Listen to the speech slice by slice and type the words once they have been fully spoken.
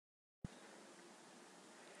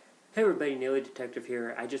Hey everybody, Neely Detective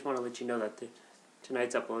here. I just want to let you know that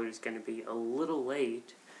tonight's upload is going to be a little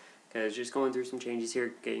late because just going through some changes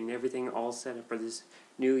here, getting everything all set up for this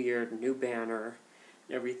new year, new banner,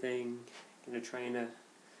 and everything. Gonna try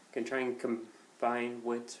and combine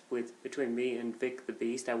wits between me and Vic the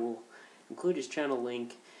Beast. I will include his channel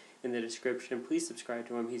link in the description. Please subscribe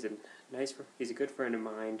to him. He's a good friend of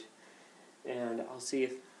mine, and I'll see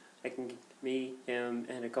if I can get him,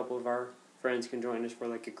 and a couple of our friends can join us for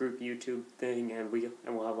like a group YouTube thing, and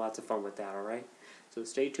we'll have lots of fun with that. All right. So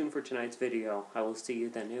stay tuned for tonight's video. I will see you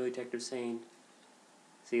then. Neely Detective saying,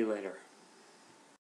 see you later.